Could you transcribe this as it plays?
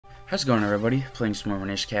How's it going, everybody? Playing some more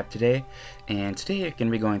Minish Cap today, and today I'm going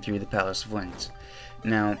to be going through the Palace of Winds.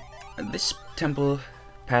 Now, this temple,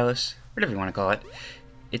 palace, whatever you want to call it,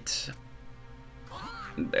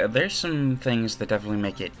 there's some things that definitely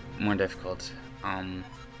make it more difficult.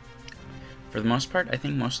 For the most part, I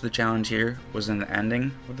think most of the challenge here was in the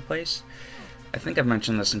ending of the place. I think I've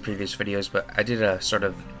mentioned this in previous videos, but I did a sort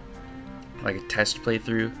of like a test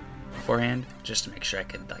playthrough beforehand, just to make sure I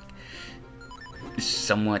could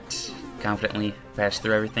somewhat confidently pass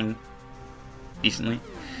through everything decently,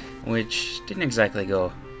 which didn't exactly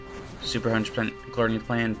go super 100% according to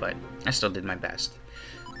plan, but I still did my best.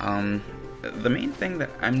 The main thing that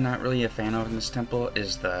I'm not really a fan of in this temple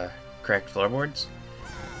is the cracked floorboards.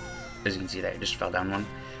 As you can see there, I just fell down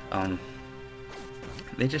one.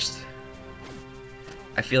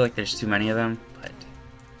 I feel like there's too many of them, but,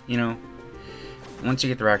 you know, once you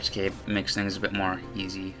get the Rock's Cape, it makes things a bit more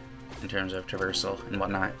easy in terms of traversal and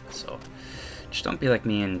whatnot, so just don't be like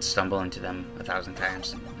me and stumble into them 1,000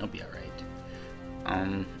 times and you'll be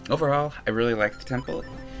alright. Overall, I really like the temple.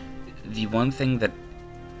 The one thing that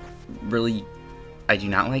really I do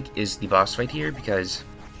not like is the boss fight here, because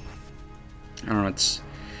I don't know, it's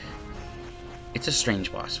a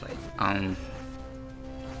strange boss fight.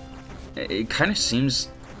 It kind of seems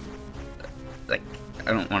like,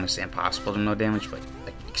 I don't want to say impossible to no damage, but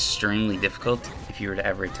like extremely difficult if you were to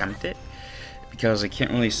ever attempt it, because I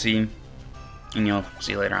can't really see, and you'll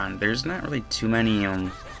see later on, there's not really too many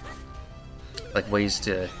like ways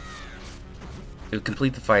to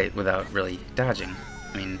complete the fight without really dodging.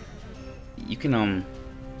 I mean, you can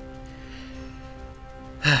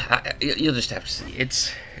you'll just have to see.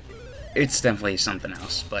 It's definitely something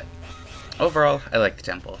else, but overall I like the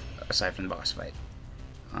temple aside from the boss fight.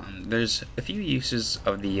 There's a few uses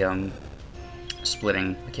of the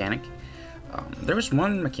splitting mechanic. There was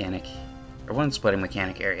one splitting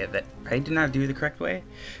mechanic area that I did not do the correct way,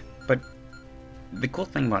 but the cool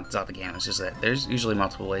thing about Zelda games is that there's usually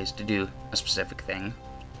multiple ways to do a specific thing,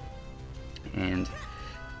 and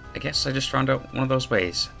I guess I just found out one of those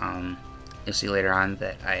ways. You'll see later on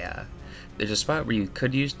that there's a spot where you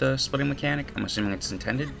could use the splitting mechanic. I'm assuming it's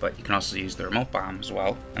intended, but you can also use the remote bomb as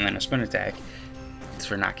well, and then a spin attack. It's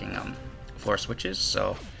for knocking floor switches,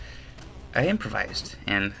 so I improvised,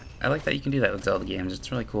 and I like that you can do that with Zelda games.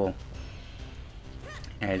 It's really cool.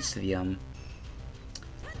 Adds to the I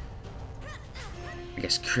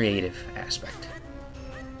guess creative aspect.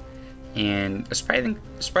 And a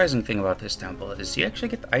surprising thing about this temple is you actually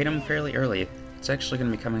get the item fairly early. It's actually going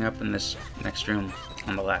to be coming up in this next room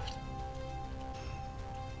on the left.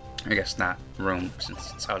 I guess not room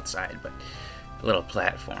since it's outside, but a little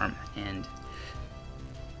platform. And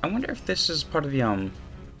I wonder if this is part of the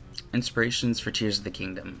inspirations for Tears of the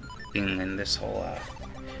Kingdom, being in this whole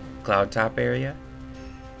cloud top area.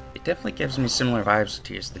 It definitely gives me similar vibes to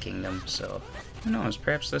Tears of the Kingdom, so who knows,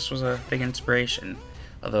 perhaps this was a big inspiration,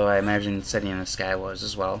 although I imagine City in the Sky was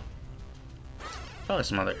as well. Probably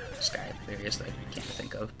some other sky areas that I can't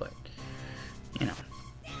think of, but, you know.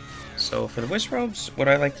 So for the Wizrobes, what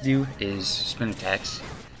I like to do is spin attacks,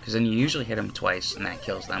 because then you usually hit them twice and that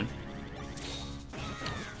kills them.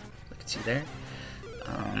 You can see there.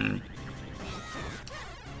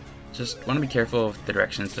 Just want to be careful of the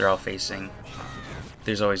directions they're all facing.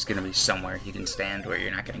 There's always going to be somewhere you can stand where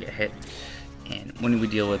you're not going to get hit. And when we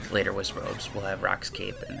deal with later Wizrobes, we'll have Rock's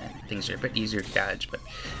Cape, and then things are a bit easier to dodge, but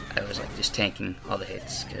I was like just tanking all the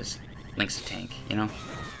hits, because Link's a tank, you know?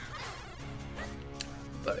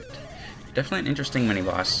 But definitely an interesting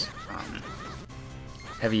mini-boss.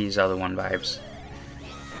 Heavy Zelda 1 vibes.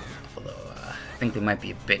 Although, I think they might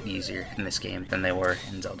be a bit easier in this game than they were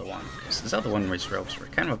in Zelda 1. Because the Zelda 1 Wizrobes were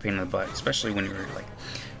kind of a pain in the butt, especially when you were, like,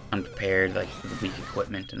 unprepared, like, with weak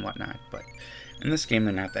equipment and whatnot. But in this game,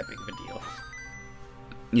 they're not that big of a deal.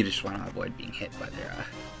 You just want to avoid being hit by their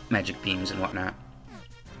magic beams and whatnot.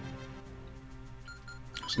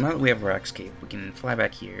 So now that we have Rock's Cape, we can fly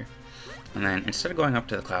back here. And then, instead of going up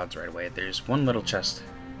to the clouds right away, there's one little chest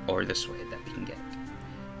over this way that we can get.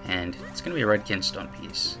 And it's going to be a red kinstone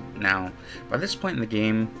piece. Now, by this point in the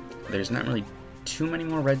game, there's not really too many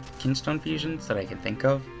more red kinstone fusions that I can think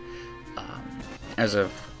of. As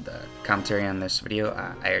of the commentary on this video,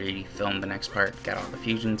 I already filmed the next part, got all the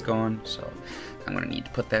fusions going, so I'm going to need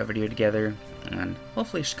to put that video together, and then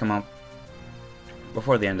hopefully it should come out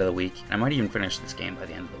before the end of the week. I might even finish this game by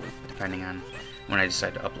the end of the week, depending on when I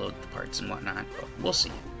decide to upload the parts and whatnot, but we'll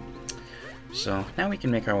see. So now we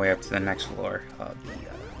can make our way up to the next floor of the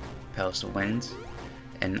Palace of Winds,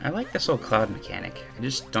 and I like this whole cloud mechanic. I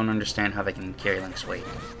just don't understand how they can carry Link's weight,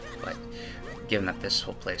 but given that this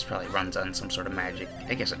whole place probably runs on some sort of magic,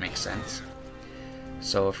 I guess it makes sense.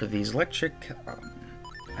 So for these electric,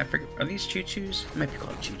 I forget, are these choo-choos? It might be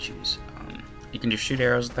called choo-choos. You can just shoot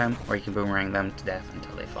arrows at them, or you can boomerang them to death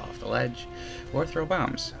until they fall off the ledge, or throw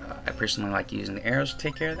bombs. I personally like using the arrows to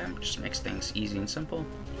take care of them, just makes things easy and simple.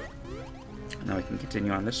 Now we can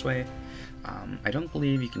continue on this way. I don't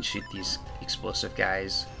believe you can shoot these explosive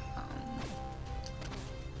guys,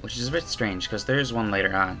 which is a bit strange, because there is one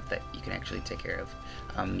later on that you can actually take care of.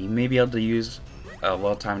 You may be able to use a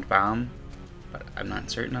well-timed bomb, but I'm not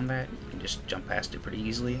certain on that. You can just jump past it pretty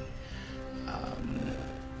easily.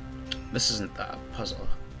 This isn't the puzzle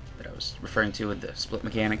that I was referring to with the split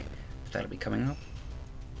mechanic, but that'll be coming up.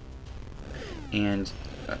 And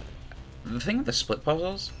the thing with the split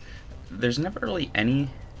puzzles, there's never really any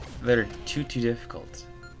that are too difficult.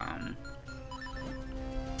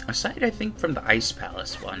 Aside, I think, from the Ice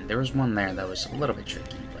Palace one, there was one there that was a little bit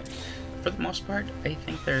tricky, but for the most part, I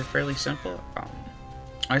think they're fairly simple.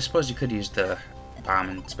 I suppose you could use the bomb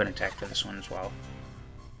and spin attack for this one as well.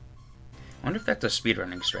 I wonder if that's a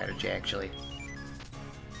speedrunning strategy, actually.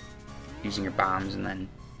 Using your bombs and then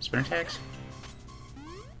spin attacks?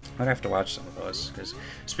 I'd have to watch some of those, because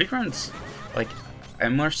speedruns, like, I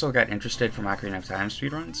more so got interested from Ocarina of Time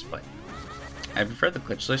speedruns, but I prefer the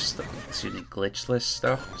glitchless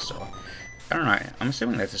stuff, so I don't know, I'm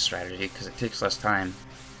assuming that's a strategy, because it takes less time.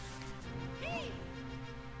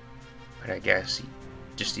 But I guess you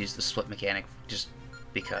just use the split mechanic just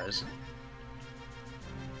because.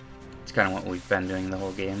 It's kind of what we've been doing the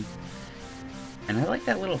whole game. And I like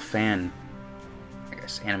that little fan, I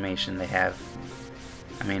guess, animation they have.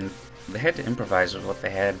 I mean, they had to improvise with what they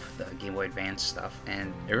had for the Game Boy Advance stuff,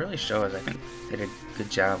 and it really shows. I think they did a good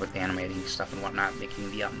job with animating stuff and whatnot,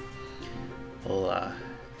 making the whole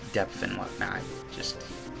depth and whatnot. Just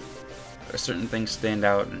certain things stand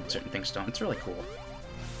out and certain things don't. It's really cool.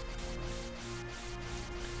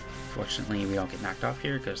 Fortunately, we don't get knocked off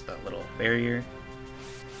here because the little barrier.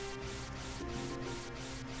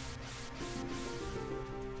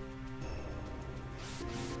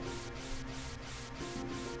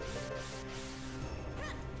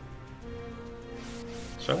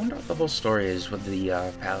 So I wonder what the whole story is with the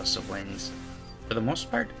Palace of Winds. For the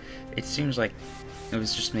most part, it seems like it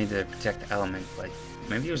was just made to protect the element, but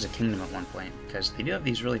maybe it was a kingdom at one point, because they do have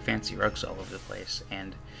these really fancy rugs all over the place,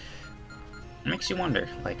 and it makes you wonder,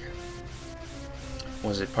 like,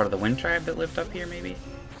 was it part of the Wind Tribe that lived up here, maybe?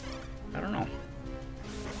 I don't know.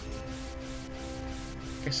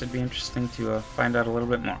 Guess it'd be interesting to find out a little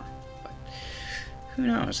bit more, but who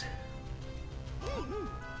knows?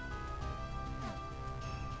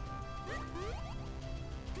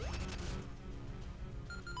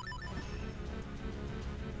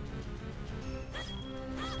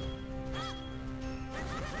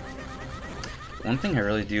 One thing I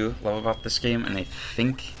really do love about this game, and I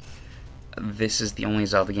think this is the only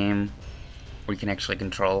Zelda game where you can actually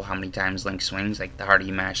control how many times Link swings. Like, the harder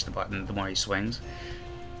you mash the button, the more he swings.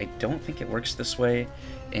 I don't think it works this way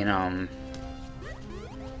in,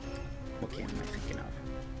 what game am I thinking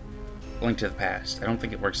of? Link to the Past. I don't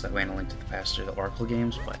think it works that way in A Link to the Past or the Oracle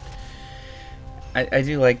games, but I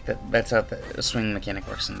do like that that's how the swing mechanic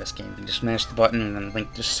works in this game. You can just mash the button and then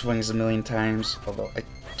Link just swings a million times, although I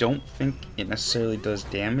don't think it necessarily does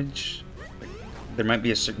damage. Like, there might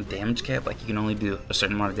be a certain damage cap, like you can only do a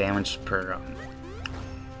certain amount of damage per,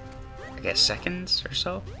 I guess, seconds or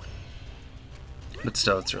so. But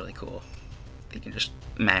still, it's really cool. You can just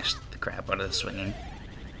mash the crap out of the swinging.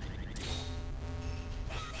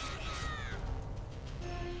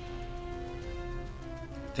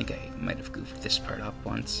 I think I might have goofed this part up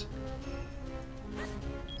once.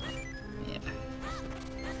 Yeah.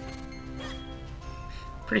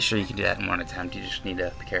 Pretty sure you can do that in one attempt, you just need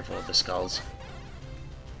to be careful with the skulls.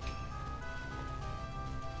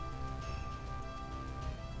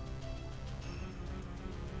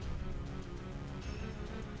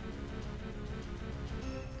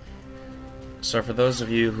 So for those of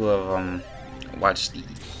you who have watched the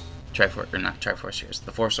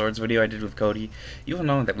the Four Swords video I did with Cody, you will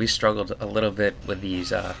know that we struggled a little bit with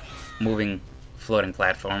these moving, floating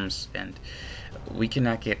platforms, and we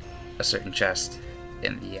cannot get a certain chest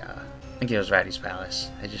in the, I think it was Ratty's Palace.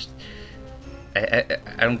 I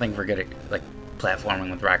don't think we're good at, like, platforming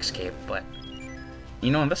with Rockscape, but, you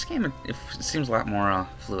know, in this game, it seems a lot more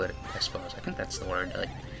fluid, I suppose. I think that's the word. Like,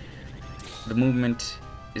 the movement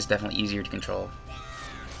is definitely easier to control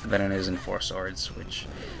than it is in Four Swords, which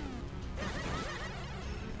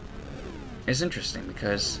is interesting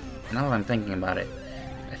because now that I'm thinking about it,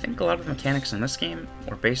 I think a lot of the mechanics in this game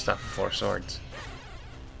were based off of Four Swords.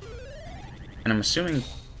 And I'm assuming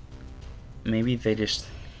maybe they just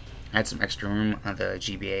had some extra room on the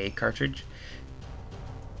GBA cartridge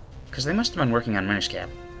Because they must have been working on Minish Cap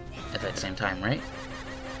at that same time, right?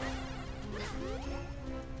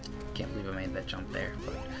 Can't believe I made that jump there,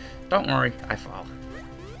 but don't worry, I fall.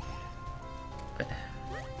 But,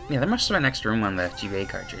 yeah, there must have been extra room on the GBA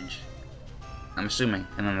cartridge. I'm assuming,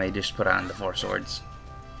 and then they just put on the 4 swords.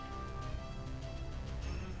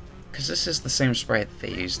 Because this is the same sprite that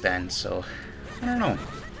they used then, so I don't know.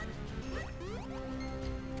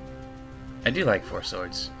 I do like 4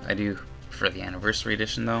 swords. I do prefer the anniversary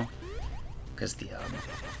edition though, because the I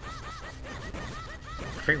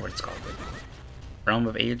forget what it's called, the Realm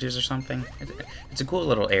of Ages or something. It's a cool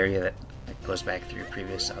little area that goes back through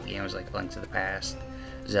previous games like Link to the Past,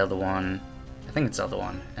 Zelda 1. I think it's Zelda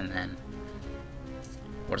 1, and then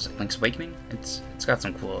what is it? Link's Awakening. It's got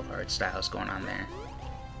some cool art styles going on there.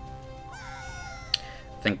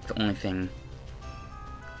 I think the only thing,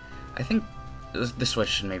 I think the Switch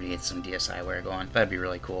should maybe get some DSi wear going. That'd be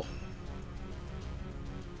really cool.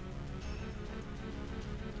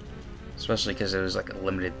 Especially because it was like a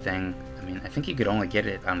limited thing. I mean, I think you could only get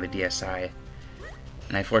it on the DSi,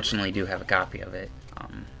 and I fortunately do have a copy of it.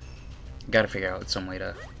 Gotta figure out some way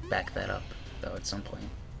to back that up, though, at some point.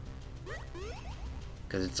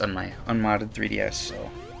 Because it's on my unmodded 3DS,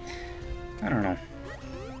 so I don't know.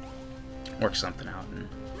 Work something out and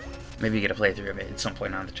maybe get a playthrough of it at some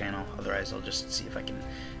point on the channel. Otherwise, I'll just see if I can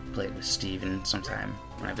play it with Steven sometime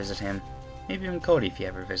when I visit him. Maybe even Cody if he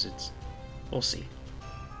ever visits. We'll see.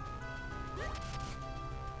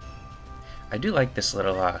 I do like this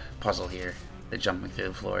little puzzle here, the jumping through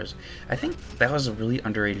the floors. I think that was a really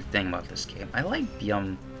underrated thing about this game. I like the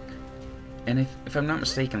and if I'm not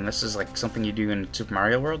mistaken, this is like something you do in Super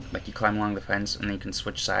Mario World. Like you climb along the fence and then you can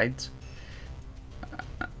switch sides.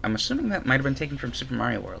 I'm assuming that might have been taken from Super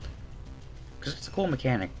Mario World. Because it's a cool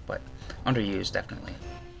mechanic, but underused, definitely.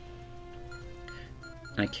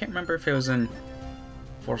 And I can't remember if it was in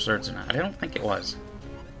 4 Swords or not. I don't think it was.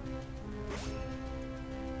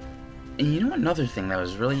 And you know another thing that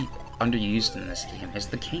was really underused in this game is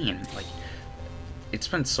the cane. Like, it's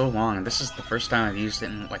been so long, and this is the first time I've used it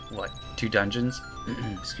in, like, what, 2 dungeons?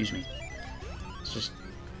 Excuse me. It's just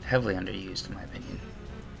heavily underused, in my opinion.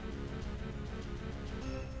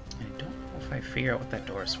 I don't know if I figure out what that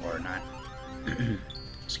door is for or not.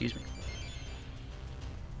 Excuse me.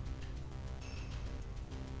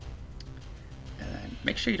 And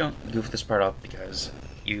make sure you don't goof this part up because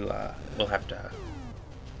you will have to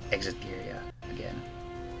exit the area again.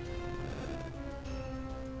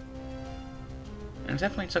 And it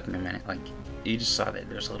definitely took me a minute. Like, you just saw that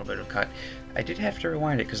there's a little bit of a cut. I did have to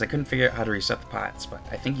rewind it because I couldn't figure out how to reset the pots, but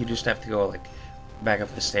I think you just have to go, like, back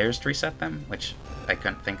up the stairs to reset them, which I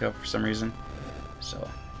couldn't think of for some reason. So,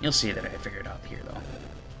 you'll see that I figured it out here, though.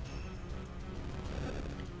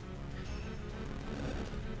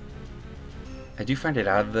 I do find it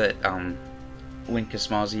odd that Link, as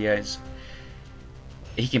small as he is,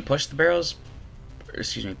 he can push the barrels, or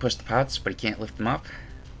excuse me, push the pots, but he can't lift them up.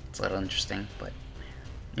 It's a little interesting, but,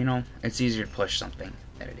 you know, it's easier to push something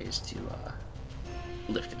than it is to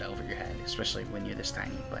lift it over your head, especially when you're this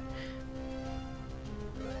tiny, but...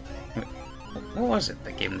 What was it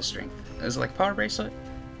that gave him the strength? Is it like Power Bracelet?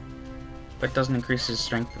 But it doesn't increase his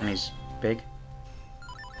strength when he's big?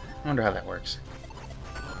 I wonder how that works.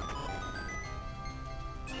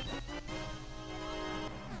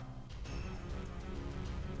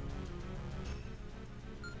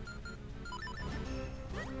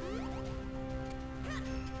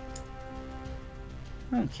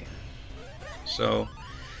 Okay. So,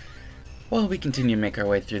 while we continue to make our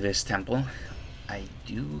way through this temple, I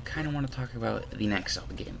do kind of want to talk about the next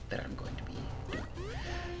Zelda game that I'm going to be doing.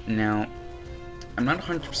 Now, I'm not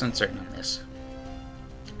 100% certain on this,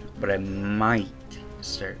 but I might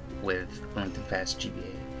start with Link to the Past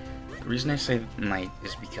GBA. The reason I say might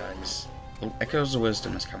is because Echoes of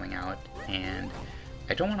Wisdom is coming out, and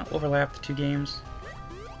I don't want to overlap the 2 games,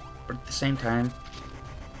 but at the same time,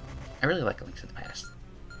 I really like Link to the Past,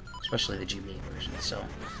 especially the GBA version, so...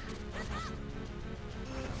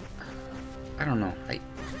 I don't know.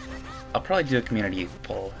 I'll probably do a community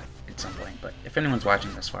poll at some point, but if anyone's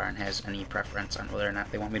watching this far and has any preference on whether or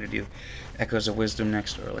not they want me to do Echoes of Wisdom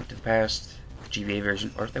next or Link to the Past, GBA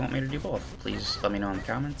version, or if they want me to do both, please let me know in the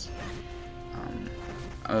comments.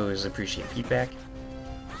 I always appreciate feedback.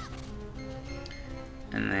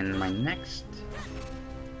 And then my next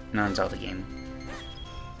non-Zelda game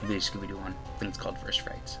will be a Scooby-Doo one. I think it's called First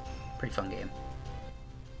Frights. Pretty fun game.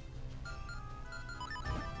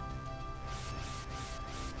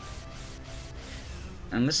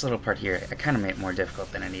 And this little part here, I kind of made it more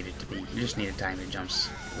difficult than it needed to be. You just need to time your jumps,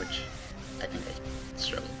 which I think I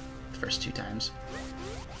struggled the first 2 times.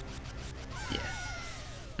 Yeah.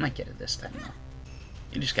 Might get it this time, though.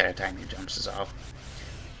 You just gotta time your jumps is all.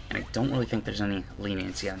 And I don't really think there's any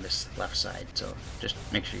leniency on this left side, so just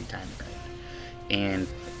make sure you time it right. And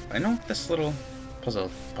I know this little puzzle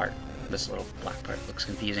part, this little black part looks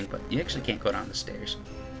confusing, but you actually can't go down the stairs,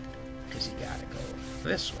 because you gotta go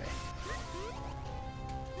this way.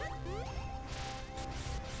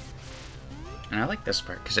 And I like this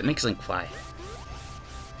part, because it makes Link fly.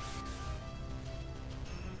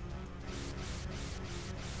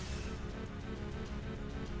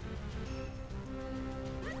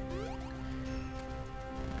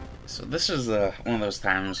 So this is one of those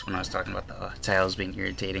times when I was talking about the tiles being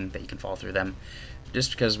irritating, that you can fall through them.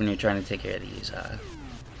 Just because when you're trying to take care of these,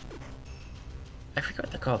 I forget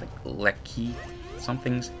what they're called, like Lecky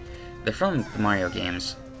somethings. They're from the Mario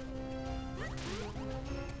games.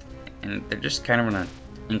 And they're just kind of in an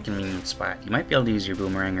inconvenient spot. You might be able to use your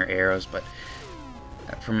boomerang or arrows, but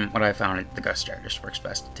from what I found, the Gust Jar just works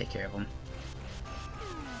best to take care of them.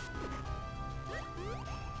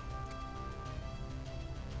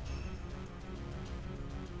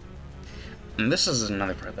 And this is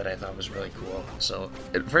another part that I thought was really cool. So,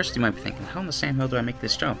 at first you might be thinking, how in the Sam Hill do I make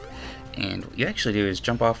this jump? And what you actually do is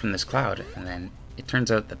jump off from this cloud, and then it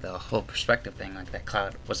turns out that the whole perspective thing, like that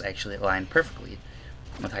cloud, was actually aligned perfectly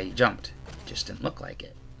with how you jumped. It just didn't look like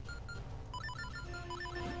it.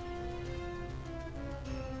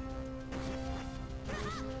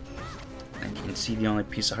 And you can see the only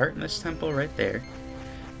piece of heart in this temple right there,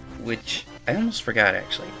 which I almost forgot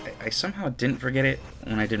actually. I somehow didn't forget it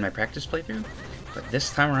when I did my practice playthrough, but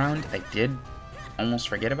this time around I did almost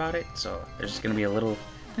forget about it, so there's going to be a little,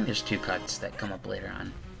 I think there's 2 cuts that come up later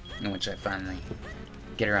on, in which I finally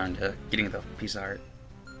get around to getting the piece of heart.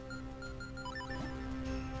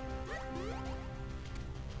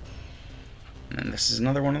 And then this is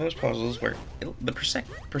another one of those puzzles where the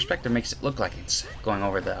perspective makes it look like it's going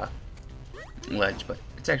over the ledge, but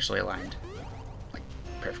it's actually aligned, like,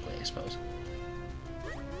 perfectly, I suppose.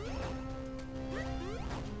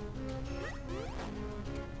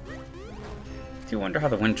 I do wonder how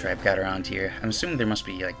the Wind Tribe got around here. I'm assuming there must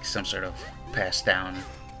be, like, some sort of passed down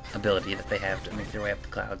ability that they have to make their way up the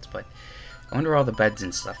clouds, but I wonder where all the beds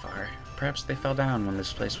and stuff are. Perhaps they fell down when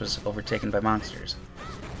this place was overtaken by monsters.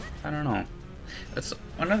 I don't know. That's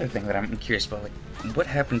another thing that I'm curious about, like, what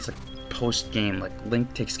happens, like, post-game? Like,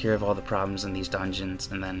 Link takes care of all the problems in these dungeons,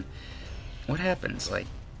 and then what happens? Like,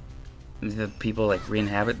 do the people, like,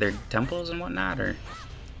 re-inhabit their temples and whatnot, or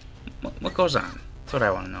what goes on? That's what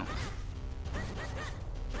I want to know.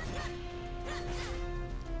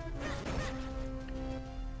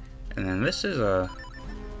 And then this is I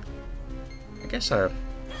guess a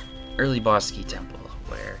early boss key temple,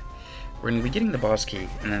 where we're going to be getting the boss key,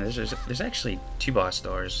 and then there's actually 2 boss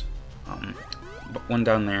doors, one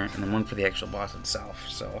down there, and then one for the actual boss itself.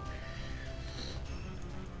 So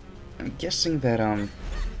I'm guessing that I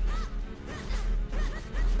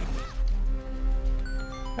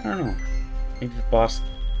don't know, maybe the boss,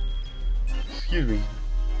 excuse me,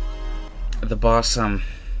 the boss I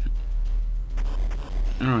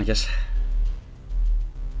don't know, I guess.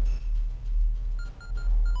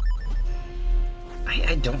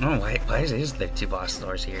 I don't know, why is there 2 boss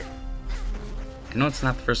doors here? I know it's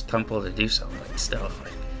not the first temple to do so, but still,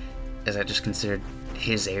 like, is that just considered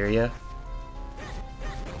his area?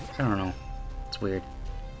 I don't know. It's weird.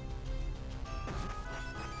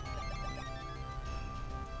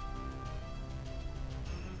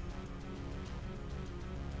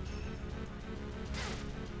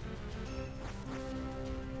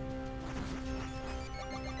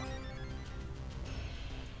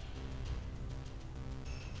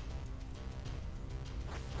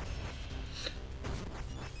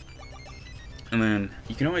 And then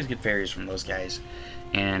you can always get fairies from those guys,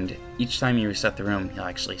 and each time you reset the room, you'll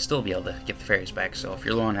actually still be able to get the fairies back. So if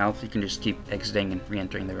you're low on health, you can just keep exiting and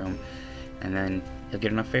re-entering the room, and then you'll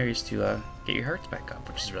get enough fairies to get your hearts back up,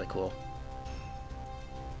 which is really cool.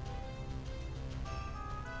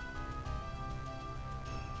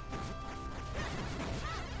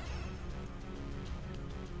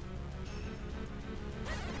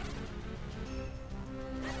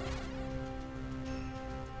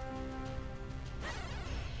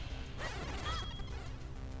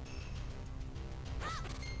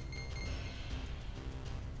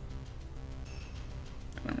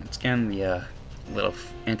 Once again, the little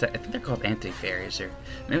I think they're called anti-fairies, or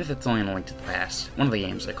maybe that's only in A Link to the Past. One of the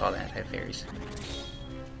games they call anti-fairies.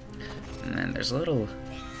 And then there's a little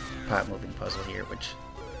pot moving puzzle here, which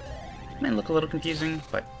might look a little confusing,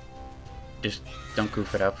 but just don't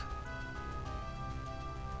goof it up.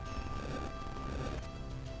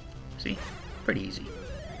 See? Pretty easy.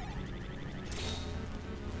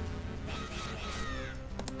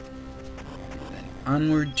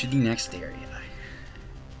 onward to the next area.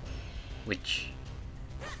 Which,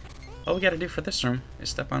 all we gotta do for this room is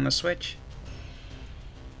step on the switch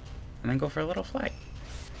and then go for a little flight.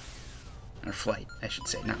 Or flight, I should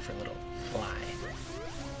say, not for a little fly.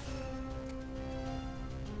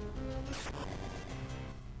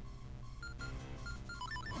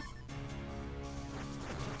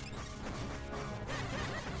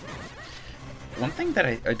 One thing that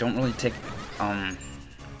I don't really take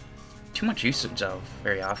too much usage of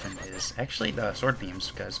very often is actually the sword beams,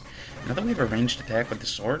 because now that we have a ranged attack with the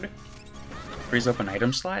sword, it frees up an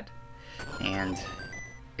item slot, and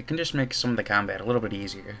it can just make some of the combat a little bit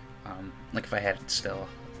easier. Like if I had it still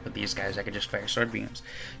with these guys, I could just fire sword beams,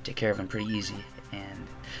 take care of them pretty easy. And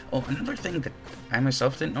oh, another thing that I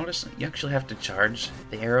myself didn't notice, you actually have to charge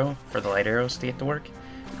the arrow for the light arrows to get to work.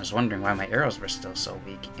 I was wondering why my arrows were still so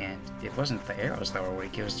weak, and it wasn't the arrows that were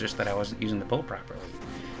weak, it was just that I wasn't using the bow properly.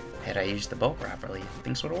 Had I used the bow properly,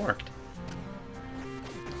 things would have worked.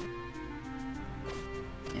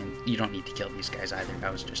 And you don't need to kill these guys either, I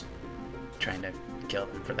was just trying to kill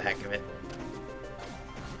them for the heck of it.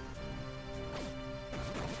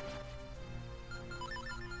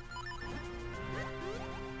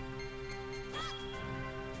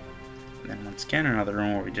 And then once again, another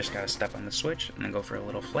room where we just gotta step on the switch and then go for a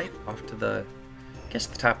little flight off to the, I guess,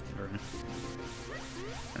 the top of the room.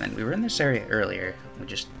 And then we were in this area earlier. We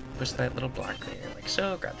just push that little block there, like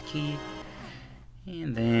so, grab the key,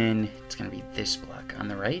 and then it's gonna be this block on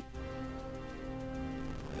the right.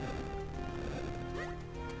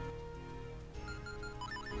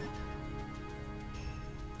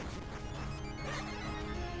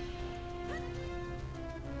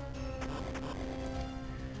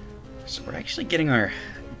 So we're actually getting our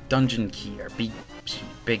dungeon key, our big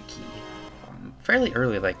key, fairly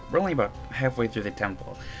early, like we're only about halfway through the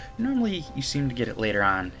temple. Normally you seem to get it later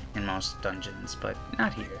on in most dungeons, but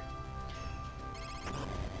not here.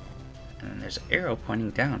 And then there's an arrow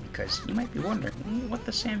pointing down, because you might be wondering, what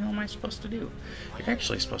the Sam Hill am I supposed to do? You're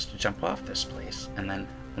actually supposed to jump off this place and then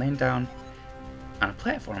land down on a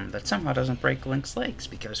platform that somehow doesn't break Link's legs,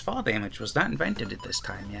 because fall damage was not invented at this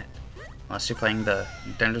time yet. Unless you're playing the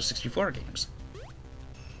Nintendo 64 games.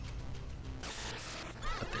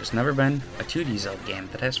 But there's never been a 2D Zelda game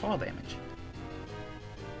that has fall damage.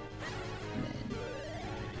 And then,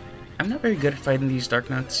 I'm not very good at fighting these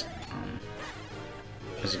Darknuts,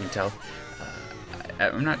 as you can tell.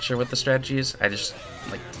 I'm not sure what the strategy is. I just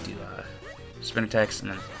like to do spin attacks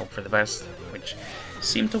and then hope for the best, which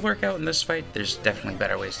seemed to work out in this fight. There's definitely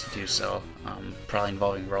better ways to do so, probably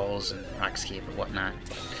involving rolls and rock escape or whatnot.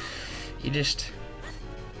 You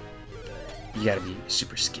gotta be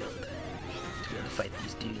super skilled to be able to fight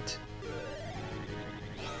these dudes.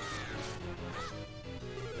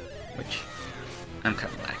 Which I'm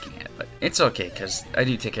kind of lacking at, but it's okay, because I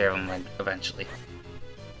do take care of them eventually.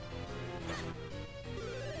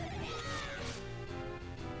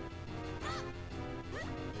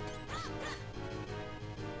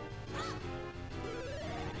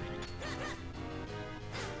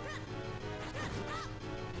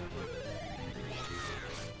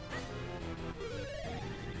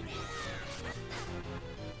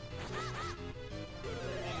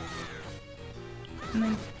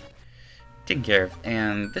 Taken care of,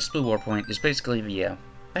 and this blue war point is basically the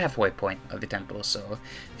halfway point of the temple, so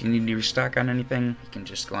if you need to restock on anything, you can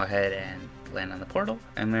just go ahead and land on the portal,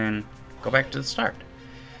 and then go back to the start.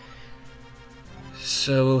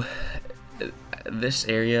 So, this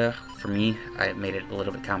area, for me, I made it a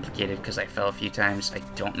little bit complicated because I fell a few times. I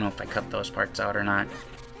don't know if I cut those parts out or not,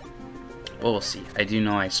 but we'll see. I do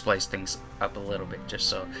know I spliced things up a little bit just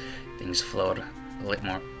so things flowed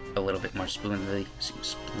a little bit more smoothly.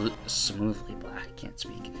 Blah, I can't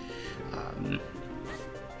speak.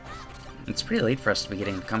 It's pretty late for us to be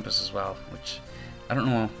getting the compass as well, which I don't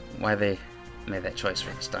know why they made that choice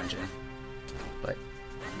for this dungeon, but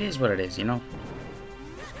it is what it is, you know?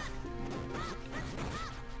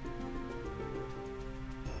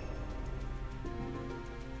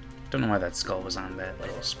 Don't know why that skull was on that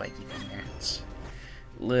little spiky thing there. It's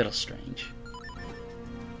a little strange.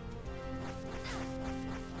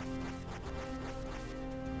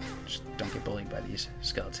 Just don't get bullied by these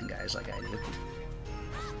skeleton guys like I do.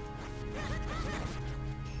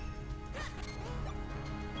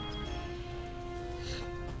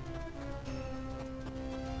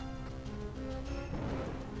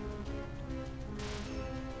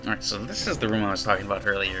 Alright, so this is the room I was talking about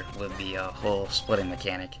earlier with the whole splitting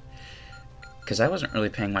mechanic. Because I wasn't really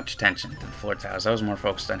paying much attention to the floor tiles. I was more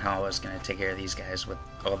focused on how I was going to take care of these guys with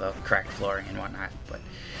all the cracked flooring and whatnot. But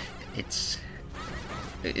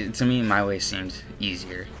to me, my way seemed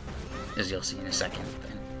easier. as you'll see in a second,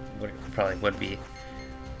 than what it probably would be.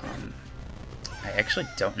 I actually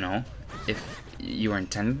don't know if you were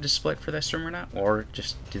intended to split for this room or not, or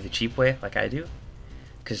just do the cheap way like I do.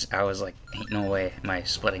 Because I was like, ain't no way am I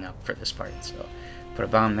splitting up for this part. So put a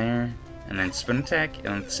bomb there, and then spin attack, and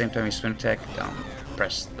at the same time you spin attack,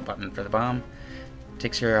 press the button for the bomb.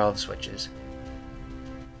 Takes care of all the switches.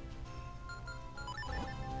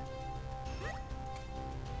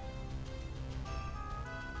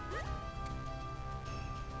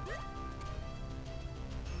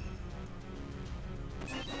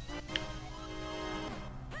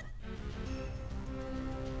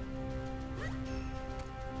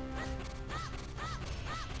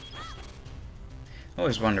 I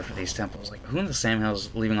always wonder for these temples, like, who in the Sam Hills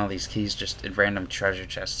leaving all these keys just in random treasure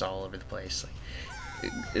chests all over the place?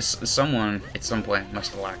 Like, someone at some point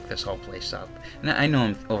must have locked this whole place up. And I know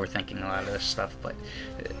I'm overthinking a lot of this stuff, but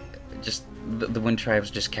just the Wind Tribe's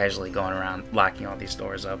just casually going around locking all these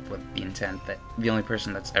doors up with the intent that the only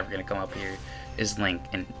person that's ever going to come up here is Link.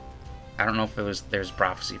 And I don't know if there's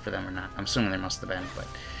prophecy for them or not. I'm assuming there must have been, but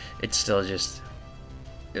it's still just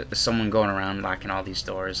someone going around locking all these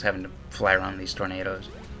doors, having to fly around these tornadoes.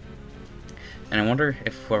 And I wonder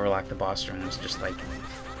if whoever locked the boss room was just like,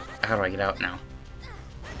 how do I get out now?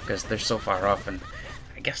 Because they're so far up, and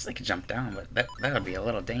I guess they could jump down, but that would be a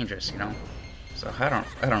little dangerous, you know? So I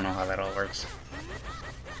don't know how that all works.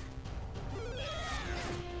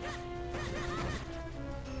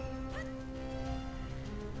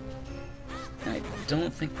 I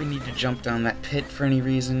don't think we need to jump down that pit for any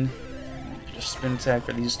reason. Just spin attack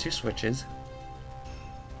for these two switches.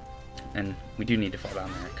 And we do need to fall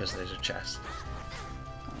down there because there's a chest.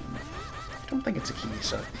 I don't think it's a key,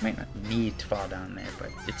 so you might not need to fall down there, but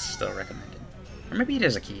it's still recommended. Or maybe it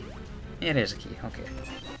is a key. Yeah, it is a key, okay.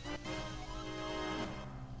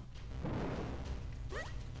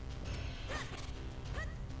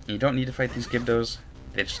 You don't need to fight these Gibdos.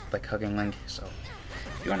 They just like hugging Link, so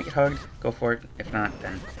if you want to get hugged, go for it. If not,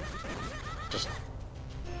 then just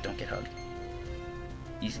don't get hugged.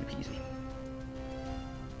 Easy peasy.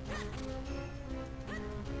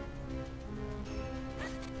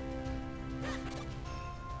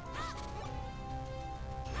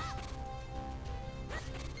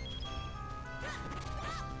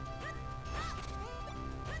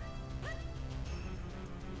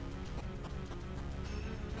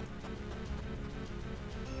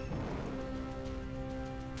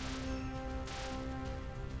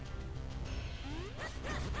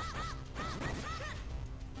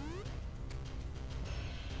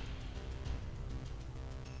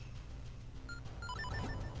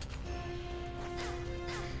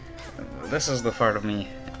 This is the part of me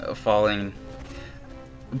falling.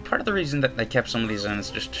 Part of the reason that I kept some of these in is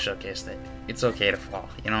just to showcase that it's okay to fall,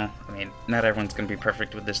 you know? I mean, not everyone's going to be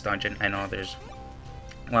perfect with this dungeon. I know there's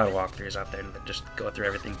a lot of walkthroughs out there that just go through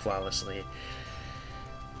everything flawlessly.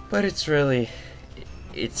 But it's really,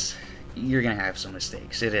 you're going to have some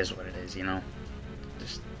mistakes. It is what it is, you know?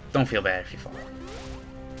 Just don't feel bad if you fall.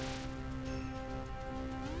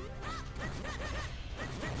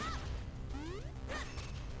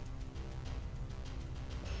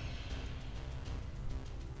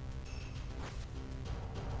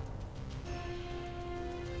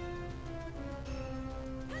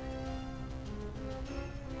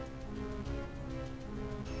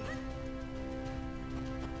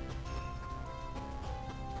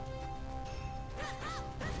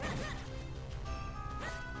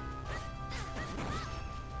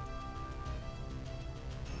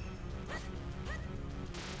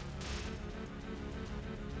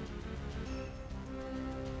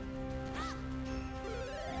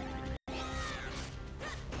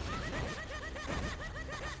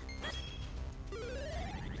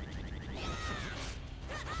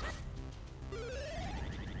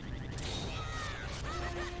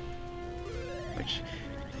 Which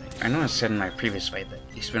I know I said in my previous fight that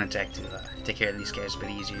you spin attack to take care of these guys a bit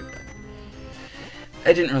easier, but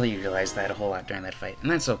I didn't really realize that a whole lot during that fight, and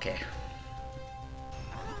that's okay.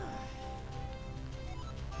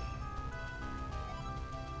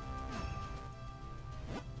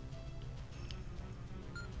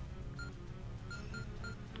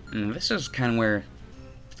 And this is kind of where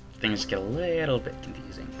things get a little bit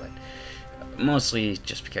confusing, but mostly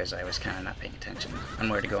just because I was kind of not paying attention on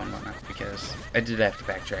where to go and whatnot, because I did have to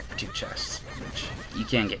backtrack for 2 chests, which you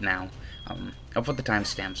can get now. I'll put the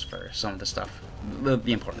timestamps for some of the stuff,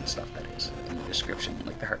 the important stuff that is, in the description,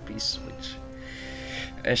 like the heart piece, which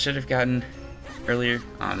I should have gotten earlier.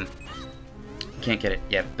 Can't get it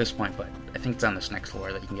yet at this point, but I think it's on this next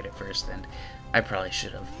floor that you can get it first, and I probably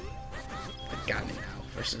should have gotten it now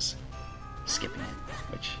versus skipping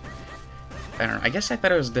it, which, I don't know, I guess I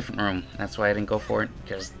thought it was a different room, that's why I didn't go for it,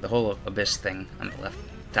 because the whole abyss thing on the left,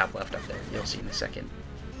 top left up there, you'll see in a second.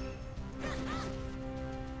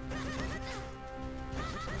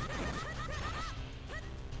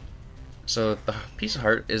 So the piece of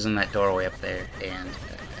heart is in that doorway up there, and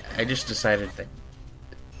I just decided that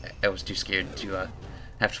I was too scared to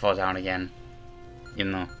have to fall down again,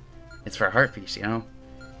 even though it's for a heart piece, you know?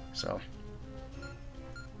 So,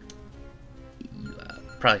 you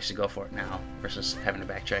probably should go for it now, versus having to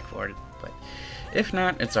backtrack for it, but if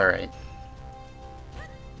not, it's alright.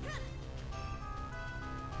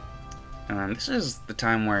 This is the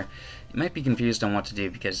time where you might be confused on what to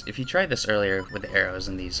do, because if you tried this earlier with the arrows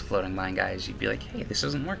and these floating line guys, you'd be like, hey, this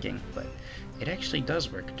isn't working, but it actually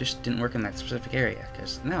does work. It just didn't work in that specific area,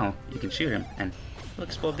 because now you can shoot him and he'll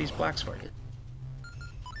explode these blocks for you.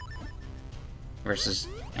 Versus,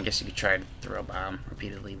 I guess you could try to throw a bomb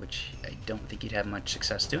repeatedly, which I don't think you'd have much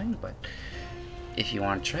success doing, but if you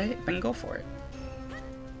want to try it, then go for it.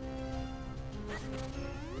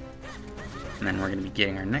 And then we're going to be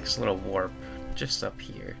getting our next little warp just up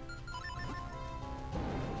here.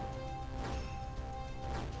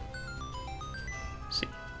 See,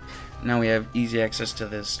 now we have easy access to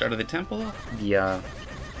the start of the temple, the I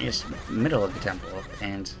guess middle of the temple,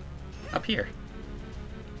 and up here.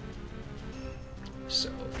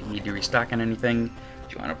 So if you need to restock on anything,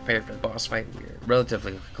 if you want to prepare for the boss fight, we're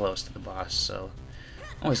relatively close to the boss, so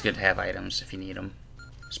always good to have items if you need them,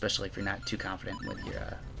 especially if you're not too confident with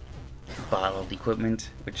your bottled equipment,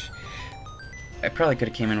 which I probably could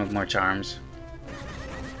have came in with more charms.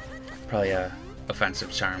 Probably a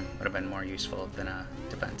offensive charm would have been more useful than a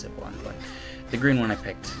defensive one, but the green one I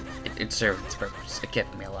picked, it served its purpose. It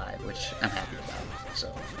kept me alive, which I'm happy about.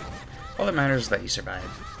 So all that matters is that you survived.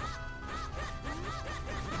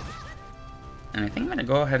 And I think I'm going to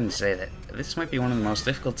go ahead and say that this might be one of the most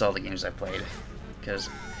difficult Zelda games I've played, because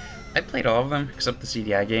I played all of them except the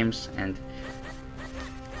CDI games, and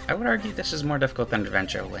I would argue this is more difficult than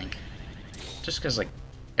Adventure of Link. Just because, like,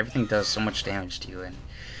 everything does so much damage to you, and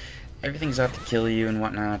everything's out to kill you and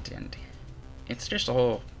whatnot, and it's just a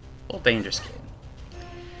whole dangerous game.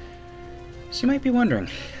 So you might be wondering,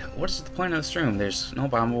 what is the point of this room? There's no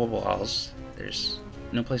bombable walls, there's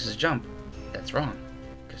no places to jump. That's wrong,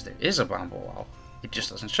 because there is a bombable wall. It just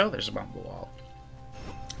doesn't show there's a bombable wall.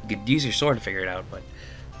 You could use your sword to figure it out, but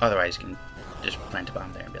otherwise you can just plant a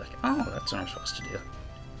bomb there and be like, oh, that's what I'm supposed to do.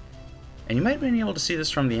 And you might have been able to see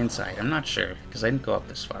this from the inside. I'm not sure, because I didn't go up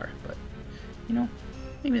this far, but, you know,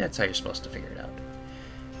 maybe that's how you're supposed to figure it out.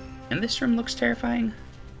 And this room looks terrifying,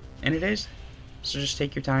 and it is, so just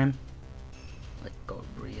take your time, like, go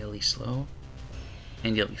really slow,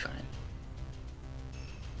 and you'll be fine.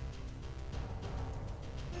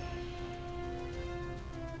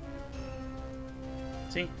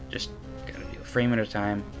 See, just gotta do a frame at a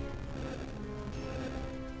time.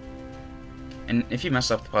 And if you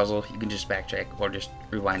mess up the puzzle, you can just backtrack or just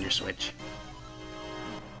rewind your switch.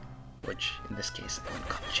 Which, in this case, I wouldn't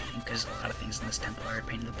call cheating, because a lot of things in this temple are a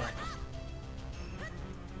pain in the butt.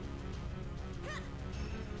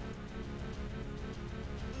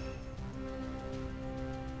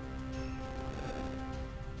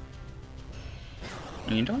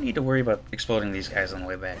 And you don't need to worry about exploding these guys on the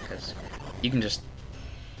way back, because you can just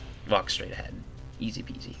walk straight ahead. Easy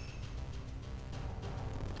peasy.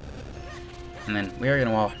 And then we are going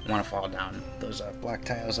to want to fall down those block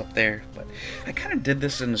tiles up there, but I kind of did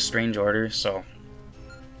this in a strange order, so,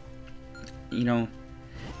 you know,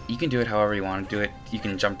 you can do it however you want to do it. You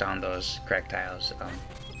can jump down those cracked tiles.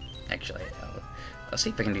 Actually, I'll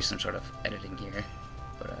see if I can do some sort of editing here,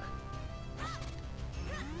 but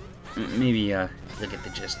maybe you'll get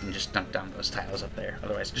the gist and just dump down those tiles up there.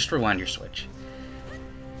 Otherwise, just rewind your switch.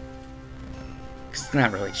 Because it's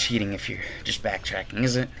not really cheating if you're just backtracking,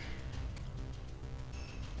 is it?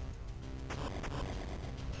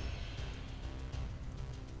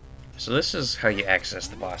 So this is how you access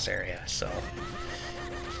the boss area. So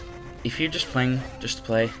if you're just playing just to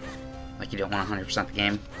play, like you don't want 100% the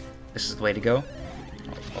game, this is the way to go.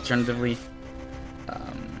 Alternatively,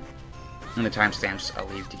 in the timestamps I'll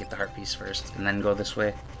leave to get the heart piece first, and then go this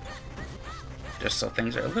way, just so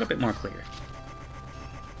things are a little bit more clear.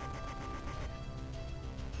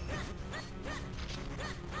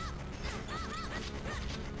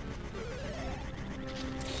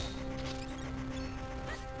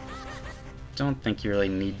 Don't think you really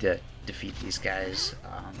need to defeat these guys.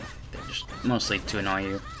 They're just mostly to annoy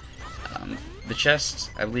you. The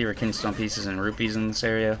chests, I believe, are kinstone pieces and rupees in this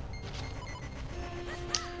area.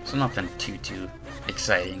 So nothing too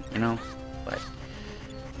exciting, you know? But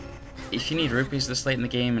if you need rupees this late in the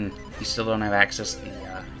game and you still don't have access to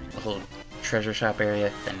the whole treasure shop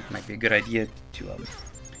area, then it might be a good idea to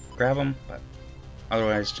grab them, but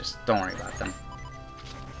otherwise just don't worry about them.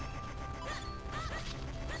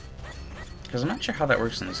 Because I'm not sure how that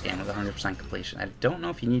works in this game with 100% completion. I don't know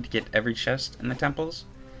if you need to get every chest in the temples.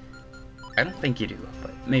 I don't think you do,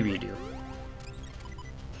 but maybe you do.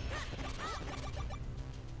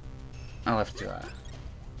 I'll have to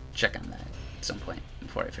check on that at some point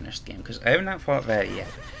before I finish the game, because I have not fought that yet.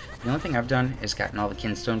 The only thing I've done is gotten all the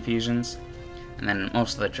Kinstone fusions, and then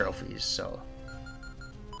most of the trophies, so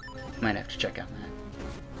might have to check on that.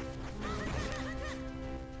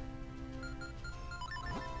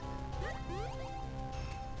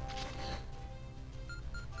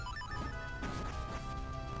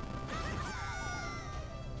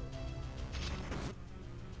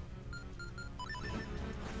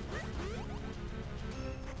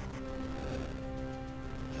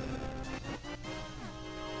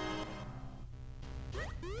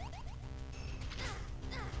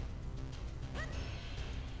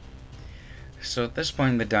 So at this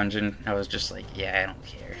point in the dungeon, I was just like, yeah, I don't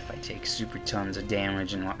care if I take super tons of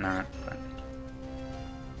damage and whatnot, but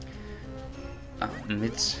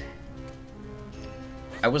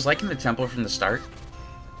I was liking the temple from the start,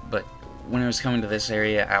 but when it was coming to this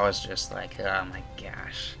area, I was just like, oh my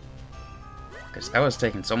gosh. Because I was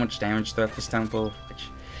taking so much damage throughout this temple, which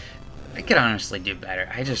I could honestly do better.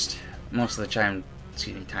 I just, most of the time,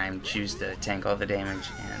 choose to tank all the damage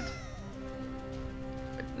and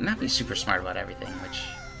not be super smart about everything, which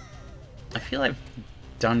I feel I've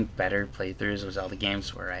done better playthroughs with Zelda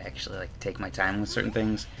games where I actually like take my time with certain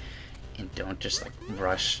things and don't just like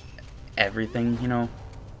rush everything, you know.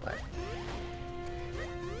 But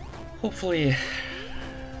hopefully,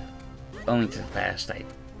 owing to the past, I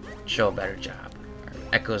show a better job, or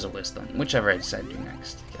Echoes of Wisdom, whichever I decide to do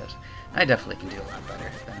next, because I definitely can do a lot better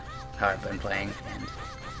than how I've been playing, and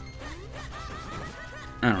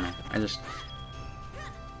I don't know,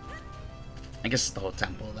 I guess it's the whole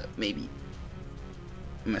temple that maybe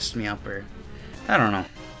messed me up, or I don't know.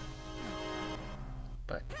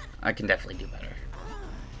 But I can definitely do better.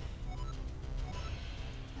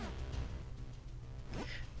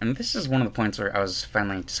 And this is one of the points where I was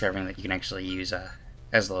finally discovering that you can actually use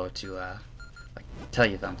Eslo to like tell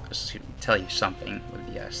you something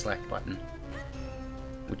with the select button,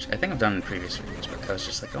 which I think I've done in previous videos. But I was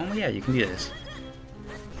just like, oh yeah, you can do this.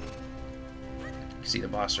 You see the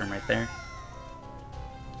boss room right there.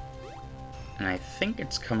 And I think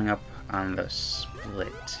it's coming up on the split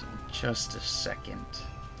in just a second.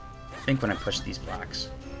 I think when I push these blocks.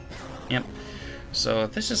 Yep. So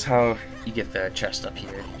this is how you get the chest up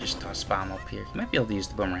here. You just toss bomb up here. You might be able to use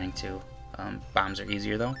the boomerang too. Bombs are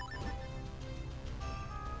easier though.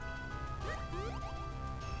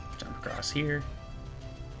 Jump across here.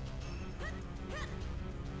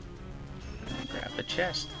 And grab the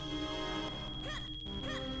chest.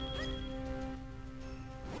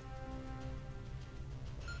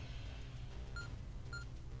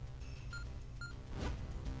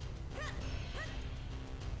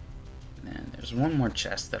 There's one more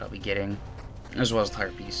chest that I'll be getting, as well as the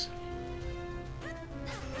heart piece.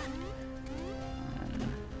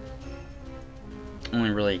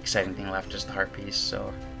 Only really exciting thing left is the heart piece,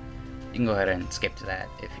 so you can go ahead and skip to that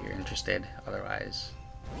if you're interested. Otherwise,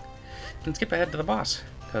 you can skip ahead to the boss,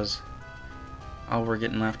 because all we're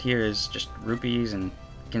getting left here is just rupees and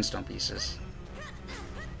kinstone pieces.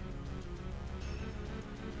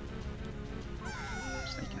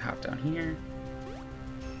 So you can hop down here.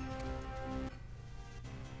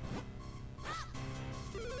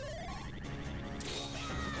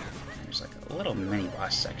 There's like a little mini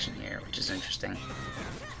boss section here, which is interesting.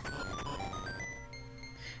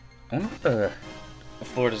 I wonder if the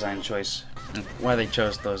floor design choice, why they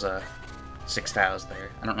chose those 6 tiles there.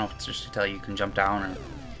 I don't know if it's just to tell you can jump down or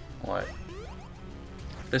what.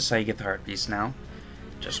 This is how you get the heart piece now.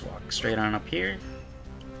 Just walk straight on up here,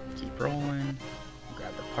 keep rolling,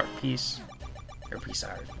 grab the heart piece, or piece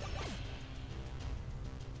art.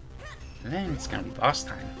 And then it's gonna be boss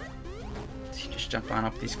time. So you just jump on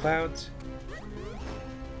up these clouds,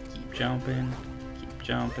 keep jumping, keep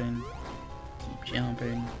jumping, keep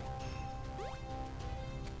jumping,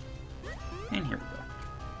 and here we go.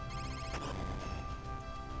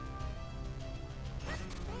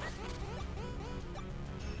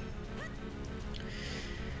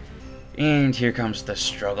 And here comes the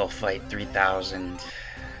struggle fight 3000.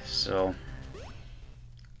 So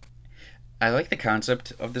I like the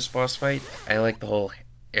concept of this boss fight. I like the whole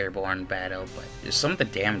airborne battle, but some of the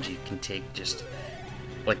damage you can take just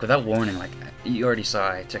like without warning, like you already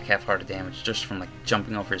saw, I took half heart of damage just from like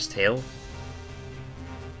jumping over his tail.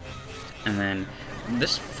 And then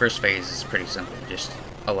this first phase is pretty simple. You just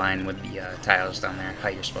align with the tiles down there, how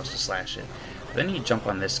you're supposed to slash it. Then you jump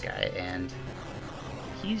on this guy, and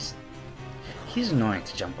he's annoying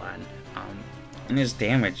to jump on. And his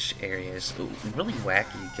damage area is really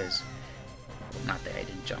wacky because, well, not that I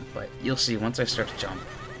didn't jump, but you'll see once I start to jump,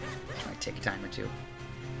 which might take a time or two,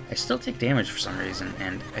 I still take damage for some reason,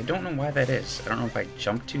 and I don't know why that is. I don't know if I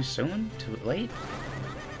jumped too soon, too late,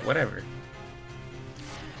 whatever.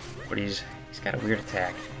 But he's got a weird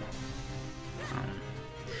attack.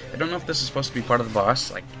 I don't know if this is supposed to be part of the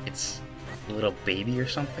boss, like it's a little baby or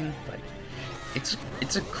something, but it's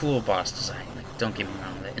a cool boss design. Like, don't get me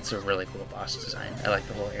wrong with it, it's a really cool boss design. I like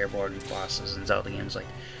the whole airborne bosses in Zelda games, like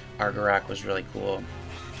Argarok was really cool.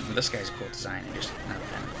 This guy's a cool design, and just not a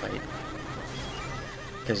fan of the fight.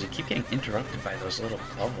 Because you keep getting interrupted by those little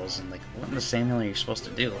bubbles, and like, what in the sand hill are you supposed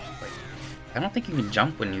to do? Like, I don't think you can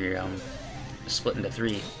jump when you're split into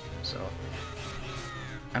 3, so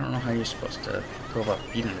I don't know how you're supposed to go about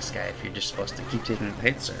beating this guy if you're just supposed to keep taking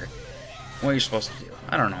hits, or what you're supposed to do.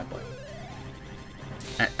 I don't know,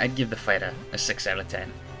 but I'd give the fight a 6 out of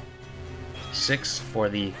 10. 6 for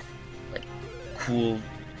the like cool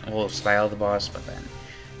whole style of the boss, but then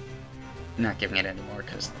not giving it any more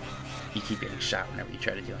because you keep getting shot whenever you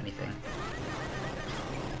try to do anything.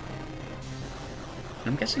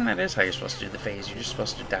 I'm guessing that is how you're supposed to do the phase. You're just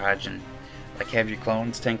supposed to dodge and like have your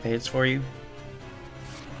clones tank the hits for you.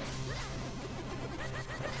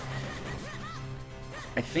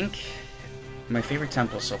 I think my favorite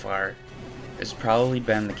temple so far has probably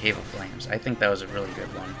been the Cave of Flames. I think that was a really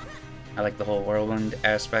good one. I like the whole whirlwind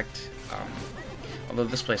aspect, although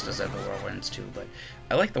this place does have the whirlwinds too, but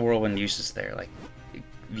I like the whirlwind uses there, like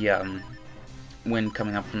the wind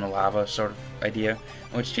coming up from the lava sort of idea,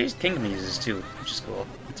 which Jay's Kingdom uses too, which is cool.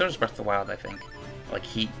 And so does Breath of the Wild, I think. Like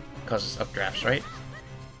heat causes updrafts, right?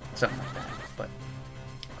 Something like that, but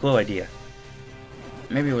cool idea.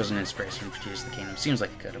 Maybe it was an inspiration for Tears of the Kingdom. Seems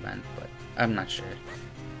like it could have been, but I'm not sure.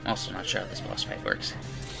 I'm also not sure how this boss fight works.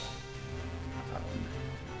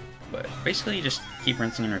 But basically you just keep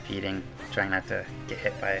rinsing and repeating, trying not to get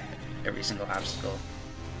hit by every single obstacle.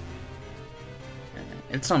 And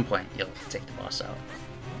at some point you'll take the boss out.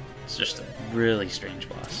 It's just a really strange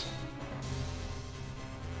boss.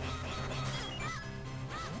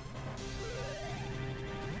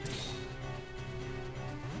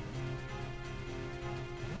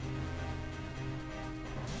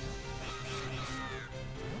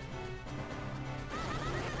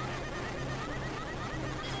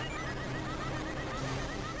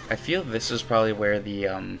 I feel this is probably where the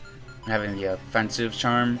having the offensive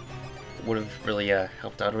charm would have really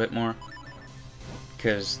helped out a bit more,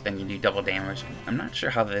 because then you do double damage. I'm not sure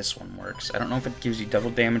how this one works. I don't know if it gives you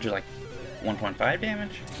double damage or like 1.5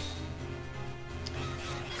 damage,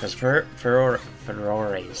 because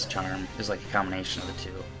Ferore's charm is like a combination of the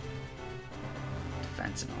two,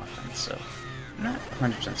 defense and offense. So I'm not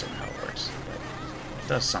 100% certain how it works, but it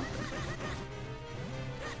does something.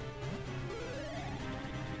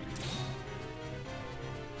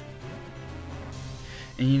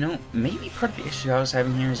 And you know, maybe part of the issue I was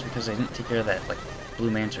having here is because I didn't take care of that, like,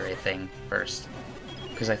 blue manta ray thing first.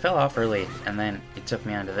 Because I fell off early, and then it took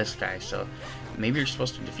me onto this guy, so maybe you're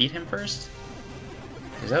supposed to defeat him first?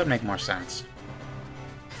 Because that would make more sense.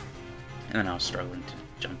 And then I was struggling to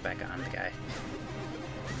jump back on the guy.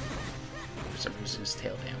 For some reason his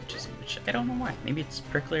tail damages him, which I don't know why. Maybe it's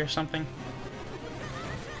prickly or something?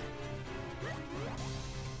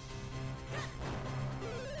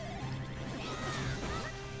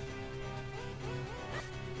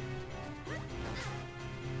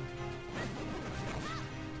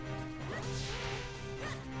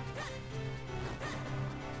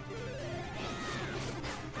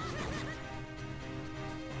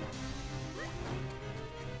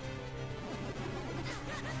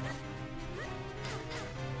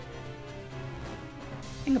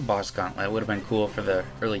 I think a boss gauntlet would have been cool for the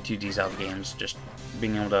early 2D Zelda games, just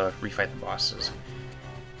being able to refight the bosses.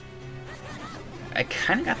 I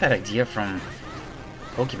kind of got that idea from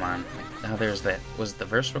Pokemon. Like how there's that, was it the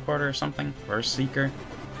Verse Recorder or something? Verse Seeker?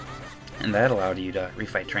 And that allowed you to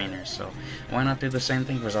refight trainers, so why not do the same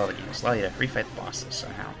thing for Zelda games? Allow you to refight the bosses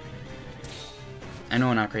somehow. I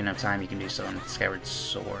know in Ocarina of Time you can do so in Skyward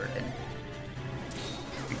Sword, and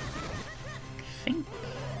I think...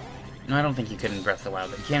 No, I don't think you could in Breath of the Wild,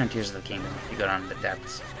 but you can in Tears of the Kingdom if you go down to the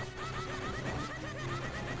depths.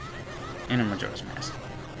 And in Majora's Mask.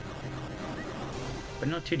 But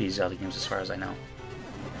no 2D Zelda games as far as I know.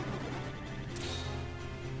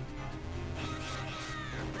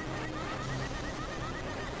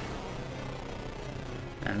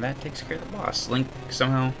 and that takes care of the boss. Link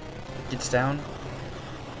somehow gets down,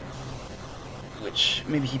 which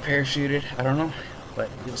maybe he parachuted, I don't know, but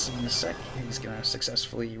you'll see in a sec. He's gonna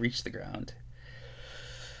successfully reach the ground.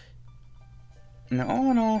 Now, all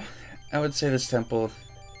in all, I would say this temple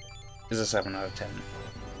is a 7 out of 10.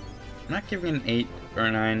 I'm not giving it an 8 or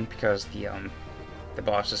a 9 because the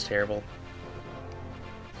boss is terrible.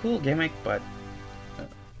 Cool gimmick, but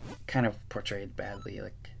kind of portrayed badly.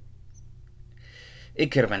 Like, it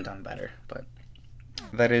could have been done better, but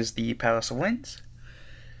that is the Palace of Links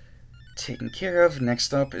taken care of.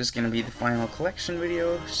 Next up is going to be the final collection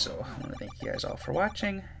video, so I want to thank you guys all for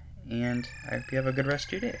watching, and I hope you have a good rest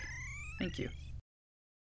of your day. Thank you.